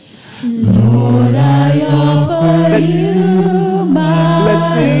 Lord, I offer Let's, you my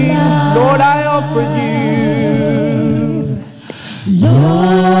let's sing. life. Lord, I offer you.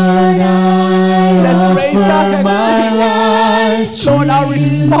 Lord, Let's raise our I offer hands my to life you. to Lord, I'll you.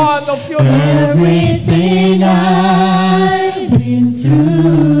 respond of your Everything I've been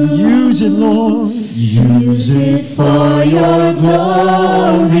through, use it, Lord. Use it for your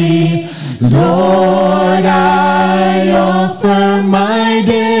glory. Lord, I offer my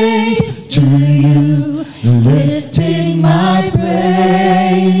days to you, lifting my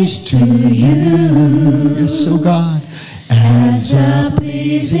praise to you. Yes, oh God. As a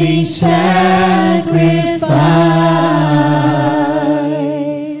pleasing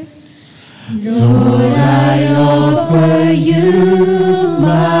sacrifice. Lord, I offer you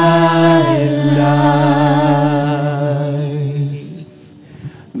my life.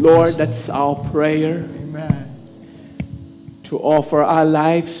 Lord, that's our prayer, Amen. to offer our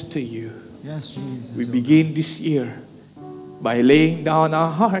lives to you. Yes, Jesus. We begin this year by laying down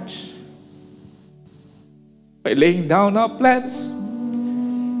our hearts, by laying down our plans,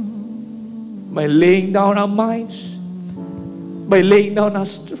 by laying down our minds, by laying down our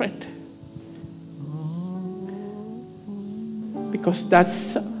strength. Because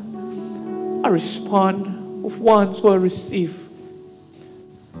that's a response of ones who have received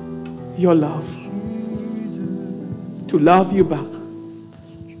your love, to love you back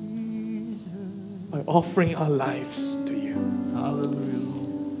by offering our lives to you. Hallelujah, Lord.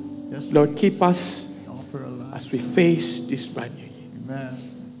 Yes, Lord, Jesus. keep us Offer our lives. as we face this brand new year. Amen.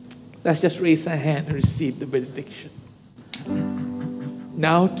 Let's just raise our hand and receive the benediction.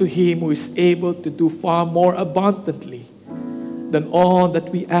 Now to Him who is able to do far more abundantly than all that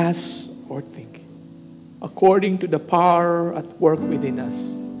we ask or think, according to the power at work within us.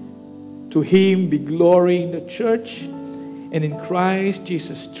 To Him be glory in the church and in Christ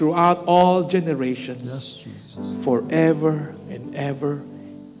Jesus throughout all generations, Yes, Jesus. forever and ever.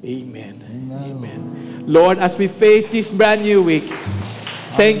 Amen. Amen. Amen. Lord, as we face this brand new week,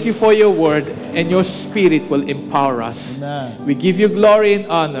 thank you for your word, and your Spirit will empower us. Amen. We give you glory and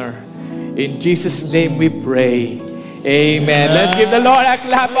honor. In Jesus' name we pray. Amen. Let's give the Lord a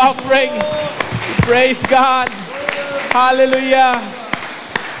clap offering. Praise God. Hallelujah.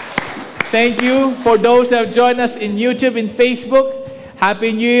 Thank you for those who have joined us in YouTube and Facebook.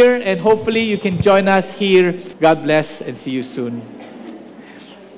 Happy New Year, and hopefully you can join us here. God bless and see you soon.